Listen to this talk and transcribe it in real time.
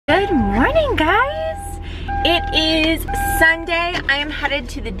It is Sunday. I am headed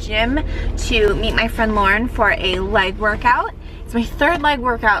to the gym to meet my friend Lauren for a leg workout. It's my third leg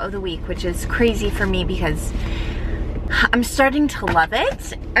workout of the week, which is crazy for me because I'm starting to love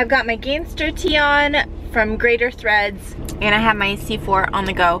it. I've got my Gainster tee on from Greater Threads, and I have my C4 on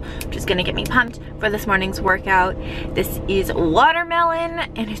the go, which is gonna get me pumped for this morning's workout. This is watermelon,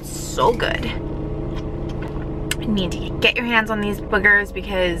 and it's so good. You need to get your hands on these boogers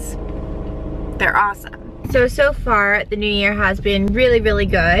because they're awesome. So far, the new year has been really, really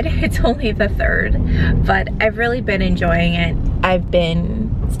good. It's only the 3rd, but I've really been enjoying it. I've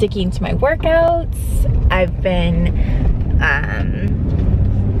been sticking to my workouts. I've been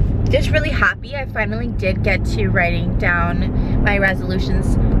just really happy. I finally did get to writing down my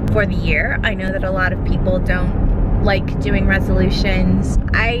resolutions for the year. I know that a lot of people don't like doing resolutions.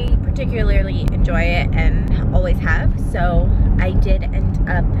 I particularly enjoy it and always have, so I did end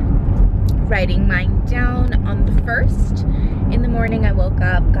up writing mine down on the 1st. In the morning I woke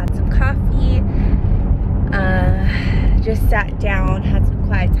up, got some coffee, just sat down, had some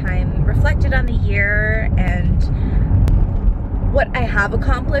quiet time, reflected on the year and what I have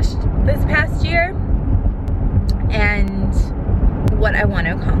accomplished this past year and what I want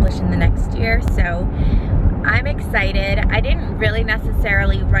to accomplish in the next year. So I'm excited. I didn't really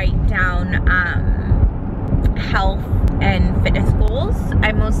necessarily write down health and fitness goals.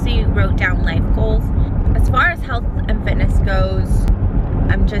 I mostly wrote down life goals. As far as health and fitness goes,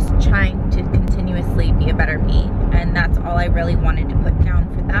 I'm just trying to continuously be a better me, and that's all I really wanted to put down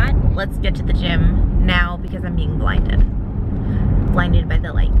for that. Let's get to the gym now because I'm being blinded by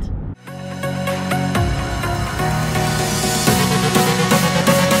the light.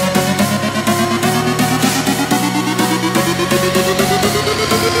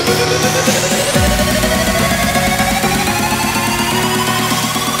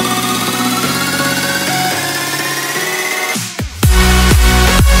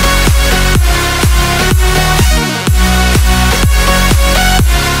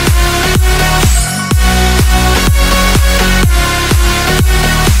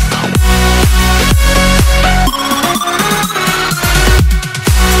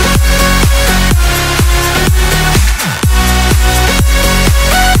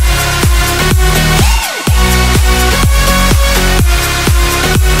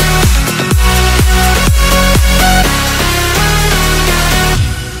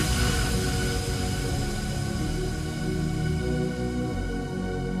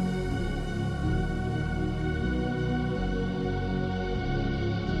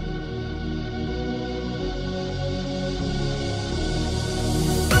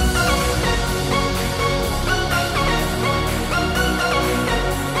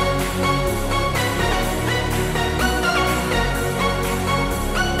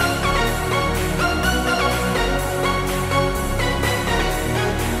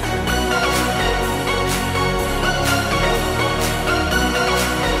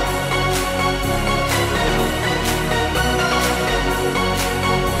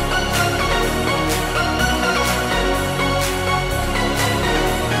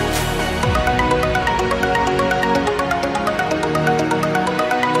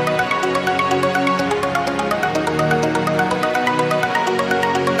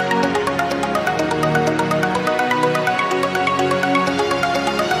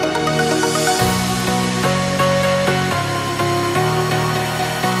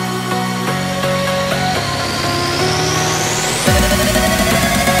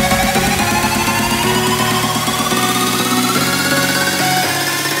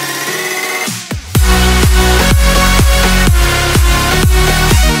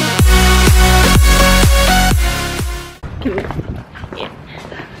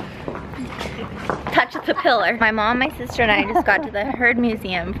 Touch the pillar. My mom, my sister, and I just got to the Herd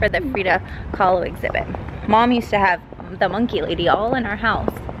Museum for the Frida Kahlo exhibit. Mom used to have the monkey lady all in our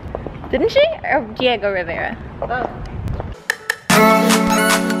house. Didn't she? Or Diego Rivera? Oh.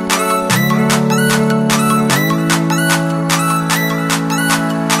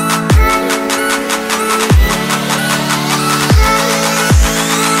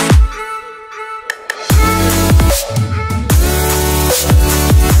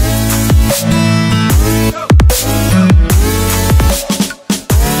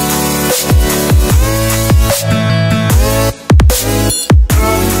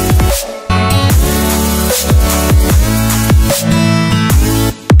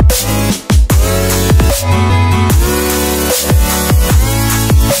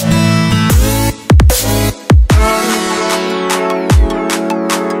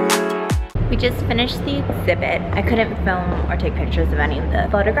 just finished the exhibit. I couldn't film or take pictures of any of the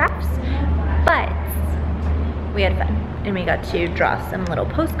photographs, but we had fun. And we got to draw some little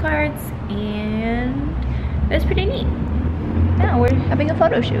postcards, and it was pretty neat. Now we're having a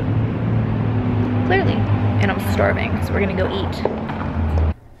photo shoot, clearly. And I'm starving, so we're gonna go eat.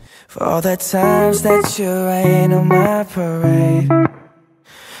 For all the times that you rain on my parade,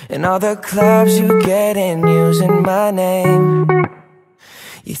 and all the clubs you get in using my name.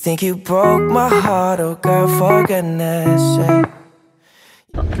 You think you broke my heart, oh girl, for goodness sake.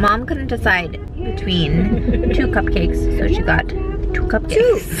 Mom couldn't decide between 2 cupcakes, so she got 2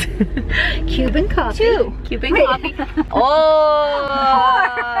 cupcakes. 2. Cuban coffee. 2 Cuban coffee. Oh!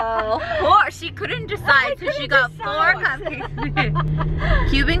 4. She couldn't decide, so she got 4 cupcakes.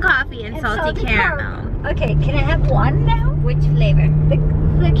 Cuban coffee and salty caramel. Okay, can I have one now? Which flavor? The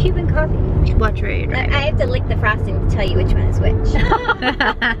Cuban coffee. Watch where you're driving. I have to lick the frosting to tell you which one is which.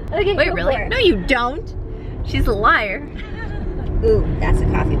 Okay, wait, really? No, you don't. She's a liar. Ooh, that's a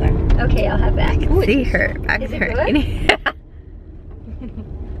coffee bar. Okay, I'll have that. Ooh, see her back there.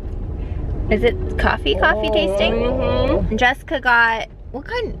 Is it coffee tasting? Mm-hmm. Jessica got, what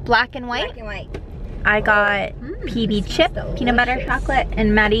kind? Black and white? Black and white. I got PB chip, peanut butter chocolate,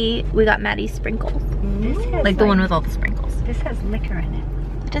 and Maddie, we got Maddie's sprinkles. Like the one with all the sprinkles. This has liquor in it.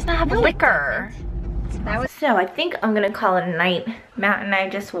 It does not have liquor. So I think I'm gonna call it a night. Matt and I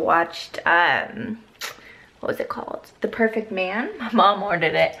just watched, what was it called? The Perfect Man. My mom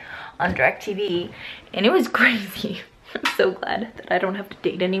ordered it on DirecTV, and it was crazy. I'm so glad that I don't have to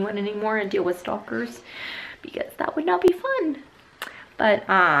date anyone anymore and deal with stalkers, because that would not be fun. But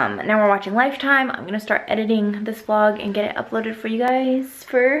now we're watching Lifetime. I'm gonna start editing this vlog and get it uploaded for you guys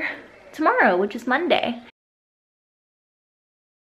for tomorrow, which is Monday.